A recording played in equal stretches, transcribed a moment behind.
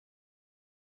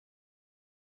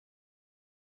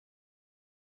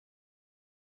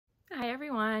Hi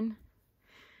everyone,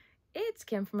 it's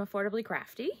Kim from Affordably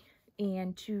Crafty,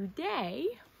 and today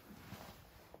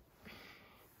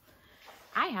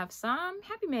I have some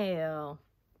happy mail.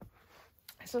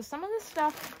 So some of the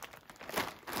stuff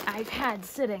I've had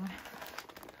sitting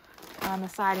on the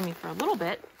side of me for a little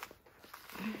bit.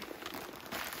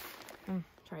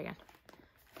 Try again.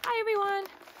 Hi everyone,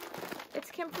 it's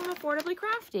Kim from Affordably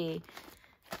Crafty,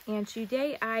 and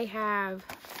today I have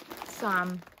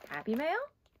some happy mail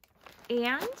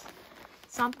and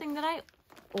something that I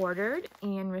ordered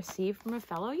and received from a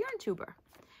fellow yarn tuber,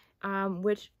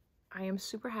 which I am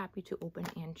super happy to open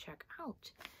and check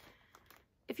out.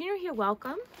 If you're new here,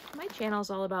 welcome. My channel is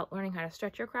all about learning how to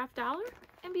stretch your craft dollar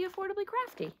and be affordably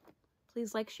crafty.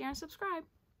 Please like, share, and subscribe.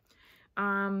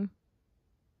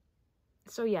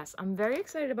 So yes, I'm very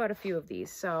excited about a few of these.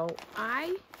 So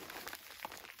I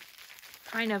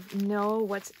kind of know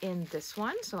what's in this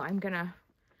one, so I'm gonna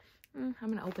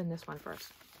open this one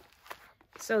first.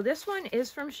 So this one is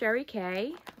from Sherry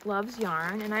K, Loves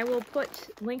Yarn, and I will put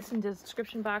links in the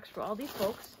description box for all these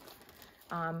folks.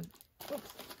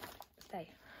 Oops, stay.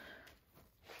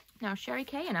 Now Sherry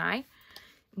K and I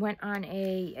went on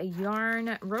a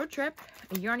yarn road trip,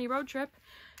 a yarny road trip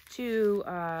to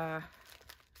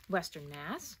Western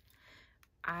Mass.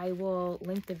 I will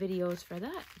link the videos for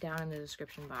that down in the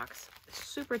description box.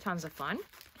 Super tons of fun.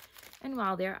 And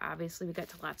while there, obviously, we got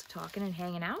to lots of talking and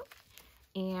hanging out.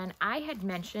 And I had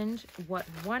mentioned what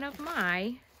one of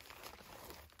my,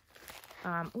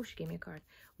 oh, she gave me a card.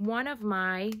 One of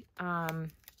my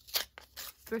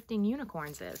thrifting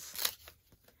unicorns is.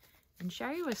 And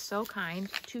Sherry was so kind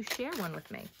to share one with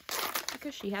me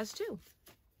because she has two.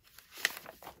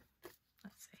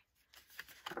 Let's see.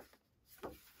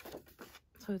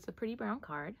 So it's a pretty brown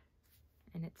card,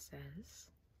 and it says,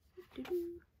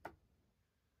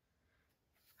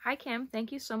 "Hi Kim,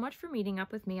 thank you so much for meeting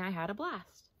up with me. I had a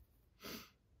blast.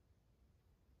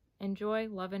 Enjoy,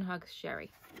 love and hugs,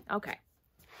 Sherry." Okay.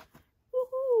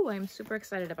 Woohoo! I'm super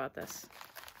excited about this.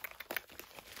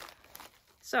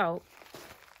 So,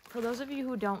 for those of you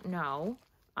who don't know,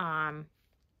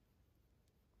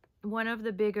 one of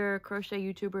the bigger crochet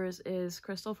YouTubers is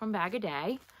Crystal from Bag a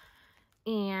Day,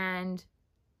 and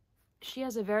she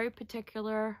has a very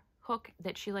particular hook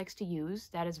that she likes to use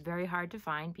that is very hard to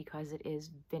find because it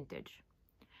is vintage.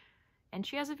 And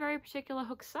she has a very particular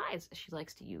hook size she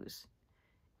likes to use.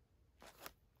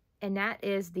 And that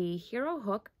is the Hero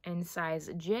hook in size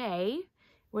J,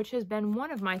 which has been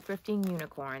one of my thrifting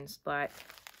unicorns. But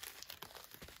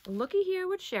looky here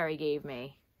what Sherry gave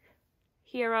me.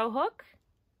 Hero hook,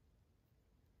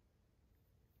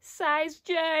 size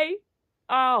J.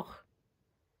 Oh,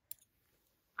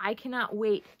 I cannot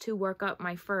wait to work up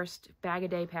my first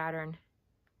Bag-A-Day pattern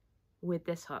with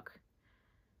this hook.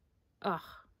 Ugh,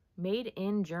 made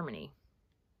in Germany.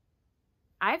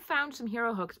 I've found some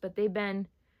Hero hooks, but they've been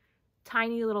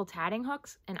tiny little tatting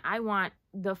hooks, and I want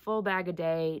the full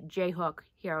Bag-A-Day J-hook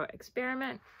Hero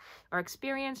experiment, or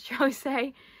experience, shall we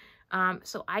say.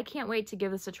 So I can't wait to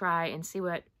give this a try and see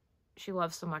what she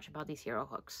loves so much about these Hero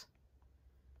hooks.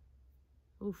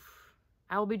 Oof.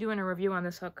 I will be doing a review on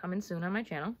this hook coming soon on my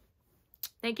channel.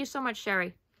 Thank you so much,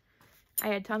 Sherry. I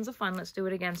had tons of fun. Let's do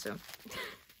it again soon.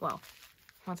 Well,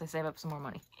 once I save up some more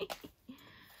money.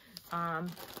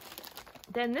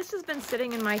 Then this has been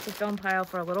sitting in my to-film pile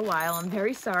for a little while. I'm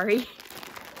very sorry.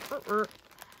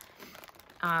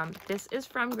 This is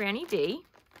from GrannyDee.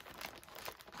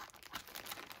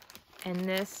 And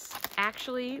this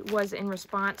actually was in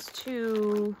response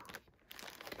to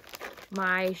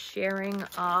my sharing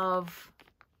of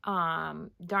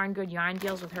darn good yarn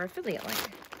deals with her affiliate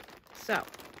link. So,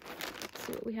 let's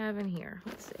see what we have in here.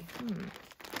 Let's see.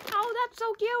 Oh, that's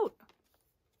so cute.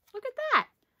 Look at that.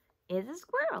 It's a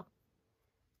squirrel.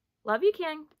 Love you,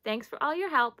 King. Thanks for all your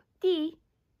help. Dee.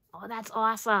 Oh, that's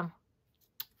awesome.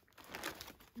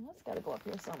 That's got to go up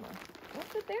here somewhere.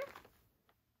 What's it there?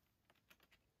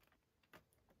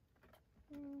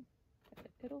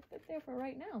 It'll fit there for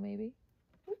right now, maybe.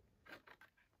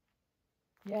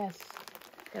 Yes.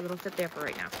 Okay, it'll fit there for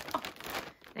right now. Oh,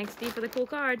 thanks, Dee, for the cool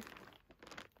card.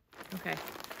 Okay.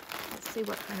 Let's see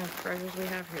what kind of treasures we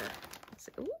have here. Let's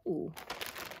see. Ooh.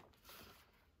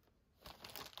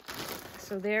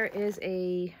 So there is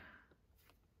a...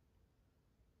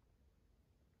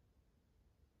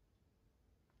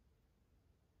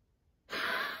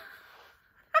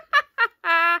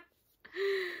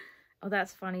 Oh,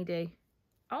 that's funny, Dee.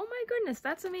 Oh my goodness,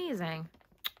 that's amazing.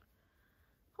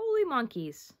 Holy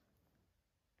monkeys.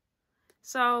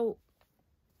 So,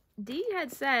 Dee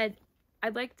had said,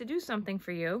 I'd like to do something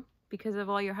for you because of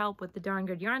all your help with the darn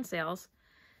good yarn sales.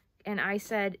 and I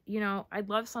said, you know, I'd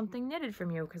love something knitted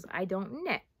from you because I don't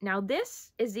knit. Now,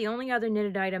 this is the only other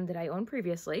knitted item that I owned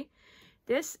previously.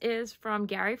 This is from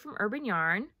Gary from Urban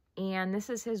Yarn, and this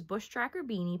is his Bushtracker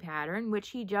beanie pattern, which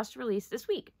he just released this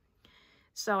week.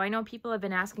 So I know people have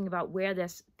been asking about where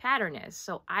this pattern is.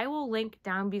 So I will link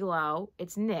down below.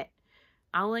 It's knit.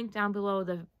 I'll link down below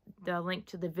the link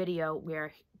to the video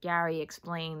where Gary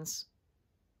explains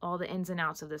all the ins and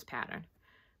outs of this pattern.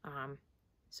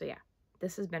 So yeah,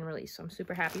 this has been released. So I'm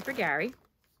super happy for Gary.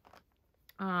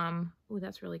 Oh,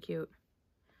 that's really cute.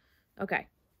 Okay.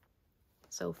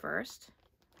 So first,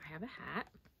 I have a hat.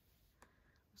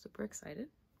 I'm super excited.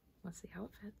 Let's see how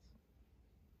it fits.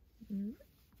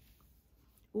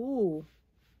 Ooh,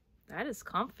 that is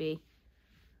comfy.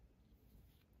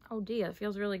 Oh dear, it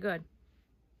feels really good.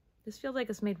 This feels like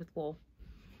it's made with wool.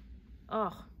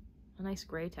 Oh, a nice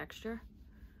gray texture.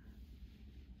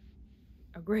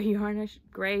 A gray yarn,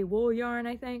 gray wool yarn,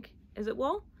 I think. Is it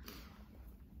wool?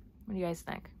 What do you guys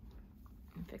think?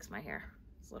 Let me fix my hair.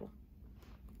 It's a little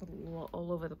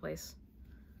all over the place.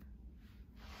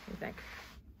 What do you think?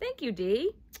 Thank you,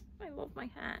 Dee. I love my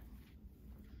hat.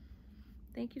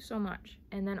 Thank you so much.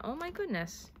 And then, oh my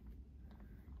goodness,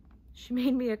 she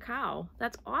made me a cow.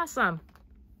 That's awesome.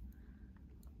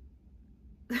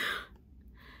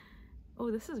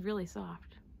 Oh, this is really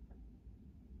soft.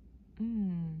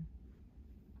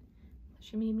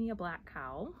 She made me a black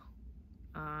cow.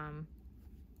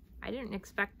 I didn't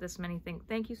expect this many things.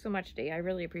 Thank you so much, Dee. I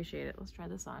really appreciate it. Let's try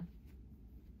this on.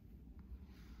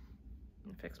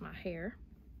 And fix my hair.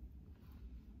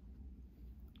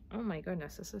 Oh my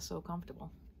goodness, this is so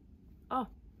comfortable. Oh,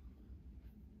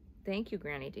 thank you,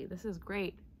 GrannyDee. This is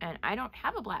great. And I don't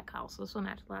have a black cowl, so this will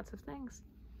match lots of things.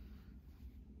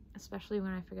 Especially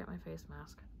when I forget my face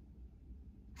mask.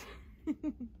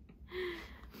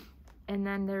 And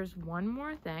then there's one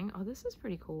more thing. Oh, this is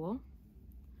pretty cool.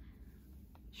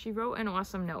 She wrote an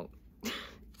awesome note.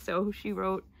 So she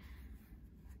wrote,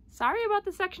 sorry about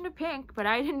the section of pink, but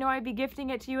I didn't know I'd be gifting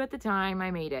it to you at the time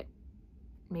I made it.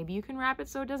 Maybe you can wrap it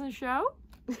so it doesn't show?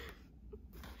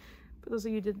 For those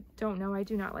of you that don't know, I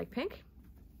do not like pink.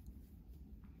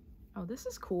 Oh, this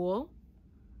is cool.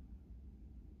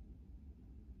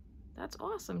 That's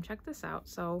awesome. Check this out.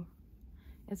 So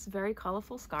it's a very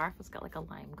colorful scarf. It's got like a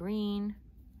lime green,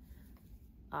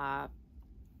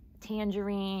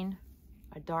 tangerine,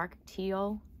 a dark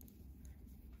teal,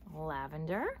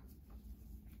 lavender,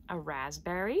 a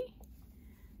raspberry,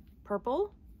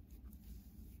 purple,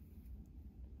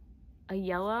 a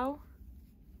yellow,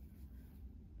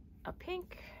 a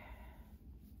pink,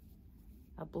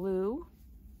 a blue,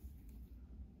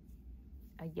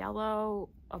 a yellow,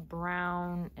 a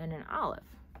brown, and an olive.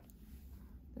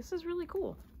 This is really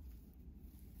cool.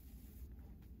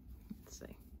 Let's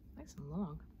see. Nice and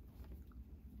long.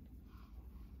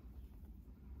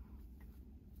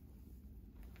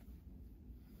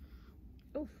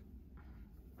 Oof.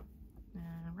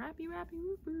 And wrappy,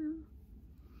 whoopoo.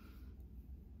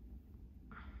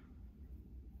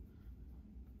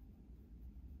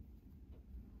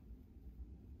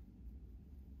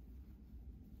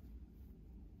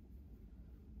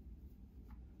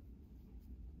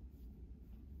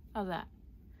 How's that?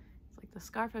 It's like the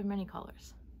scarf of many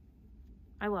colors.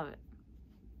 I love it.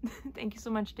 Thank you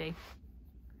so much, Dave.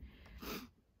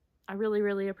 I really,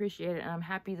 really appreciate it. And I'm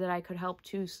happy that I could help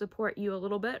to support you a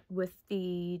little bit with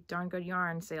the Darn Good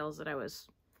Yarn sales that I was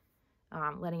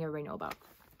letting everybody know about.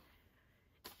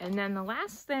 And then the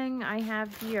last thing I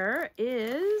have here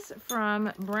is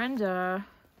from Brenda,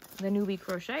 the Newbie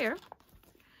Crocheter.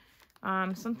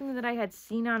 Something that I had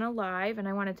seen on a live and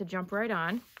I wanted to jump right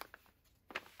on.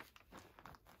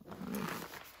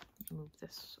 Move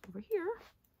this over here.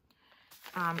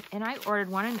 And I ordered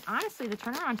one, and honestly, the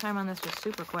turnaround time on this was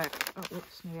super quick. Oh,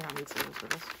 whoops, maybe I don't need scissors for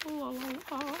this.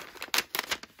 Oh.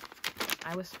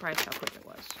 I was surprised how quick it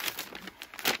was.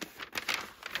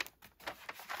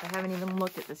 I haven't even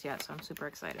looked at this yet, so I'm super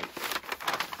excited.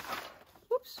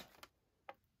 Whoops.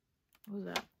 What was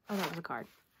that? Oh, that was a card.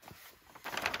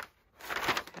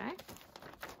 Okay.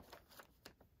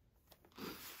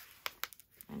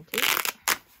 And tape.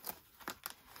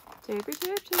 Tapey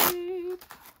tape.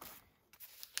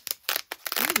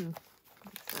 Ooh,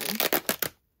 exciting.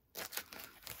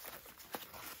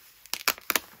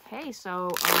 Okay,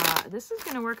 so this is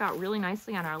going to work out really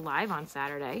nicely on our live on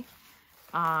Saturday,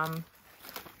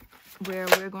 where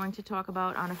we're going to talk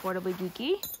about on Affordably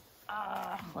Geeky.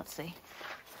 Let's see.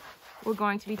 We're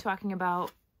going to be talking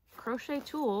about crochet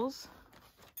tools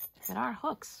that aren't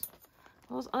hooks.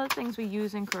 Those other things we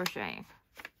use in crocheting.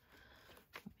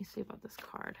 Let me see about this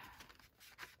card.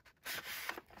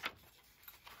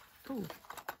 Ooh,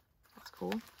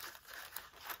 cool.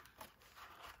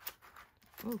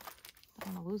 Ooh,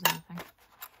 don't want to lose anything.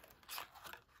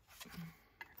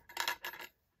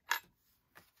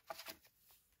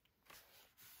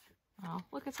 Oh,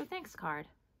 look, it's a thanks card.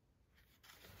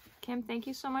 Kim, thank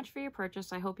you so much for your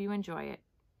purchase. I hope you enjoy it,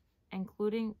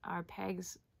 including our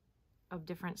pegs of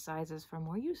different sizes for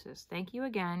more uses. Thank you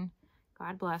again.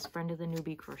 God bless, Brenda the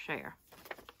Newbie Crocheter.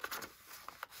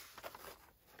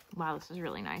 Wow, this is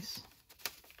really nice.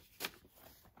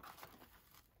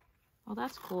 Well,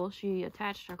 that's cool. She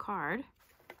attached her card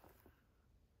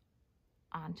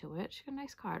onto it. She got a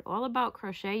nice card. All about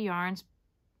crochet, yarns,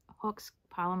 hooks,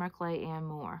 polymer clay, and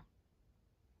more.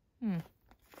 And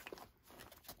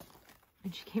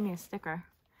she gave me a sticker.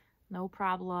 No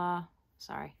problem.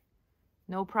 Sorry.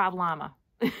 No problema.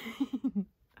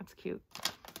 That's cute.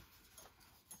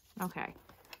 Okay.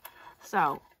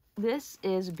 So, this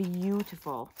is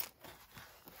beautiful.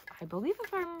 I believe,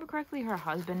 if I remember correctly, her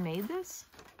husband made this.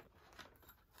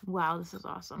 Wow, this is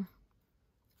awesome.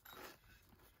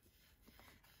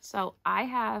 So, I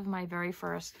have my very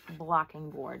first blocking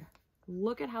board.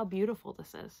 Look at how beautiful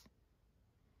this is.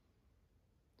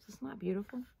 Is this not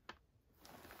beautiful?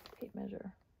 Tape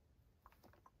measure.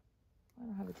 I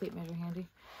don't have a tape measure handy.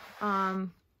 I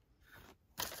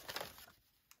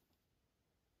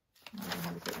don't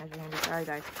have a tape measure handy. Sorry,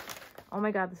 guys. Oh my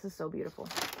God, this is so beautiful.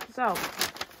 So,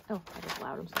 oh, that is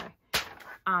loud. I'm sorry.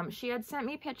 She had sent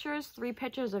me pictures, 3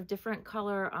 pictures of different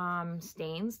color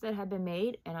stains that had been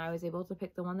made, and I was able to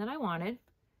pick the one that I wanted.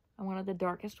 I wanted the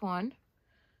darkest one.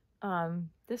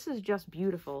 This is just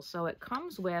beautiful. So it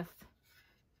comes with,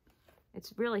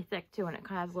 it's really thick too, and it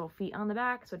kind of has little feet on the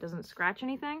back so it doesn't scratch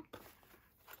anything.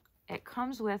 It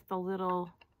comes with the little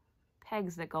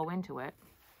pegs that go into it.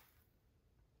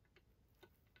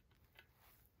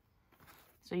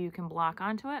 So you can block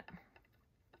onto it.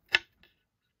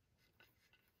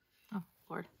 Oh,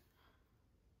 Lord.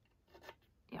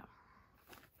 Yeah.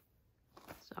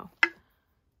 So,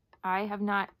 I have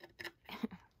not,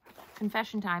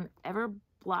 confession time, ever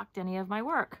blocked any of my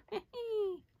work.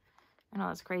 I know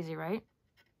that's crazy, right?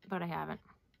 But I haven't.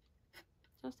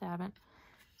 Just haven't.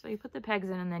 So you put the pegs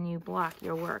in and then you block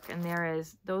your work. And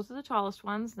those are the tallest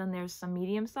ones. Then there's some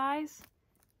medium size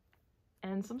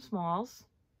and some smalls.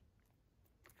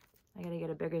 I gotta get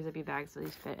a bigger zippy bag so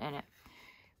these fit in it.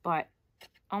 But,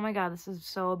 oh my God, this is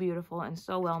so beautiful and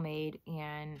so well made.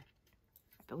 And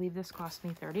I believe this cost me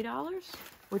 $30,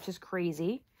 which is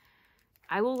crazy.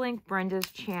 I will link Brenda's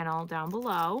channel down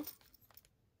below.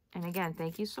 And again,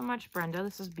 thank you so much, Brenda.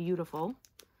 This is beautiful.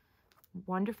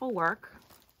 Wonderful work.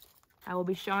 I will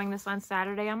be showing this on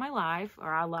Saturday on my live, or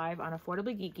our live on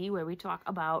Affordably Geeky, where we talk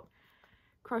about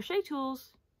crochet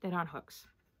tools that aren't hooks.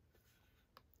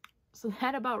 So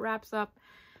that about wraps up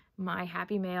my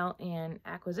happy mail and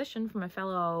acquisition from a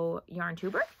fellow yarn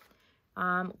tuber.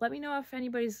 Let me know if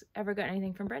anybody's ever got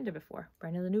anything from Brenda before.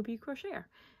 Brenda the Newbie Crocheter.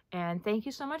 And thank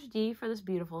you so much, Dee, for this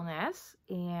beautifulness.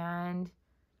 And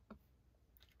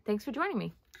thanks for joining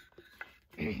me.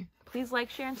 Please like,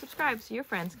 share, and subscribe so your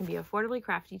friends can be affordably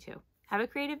crafty too. Have a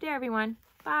creative day, everyone.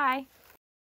 Bye.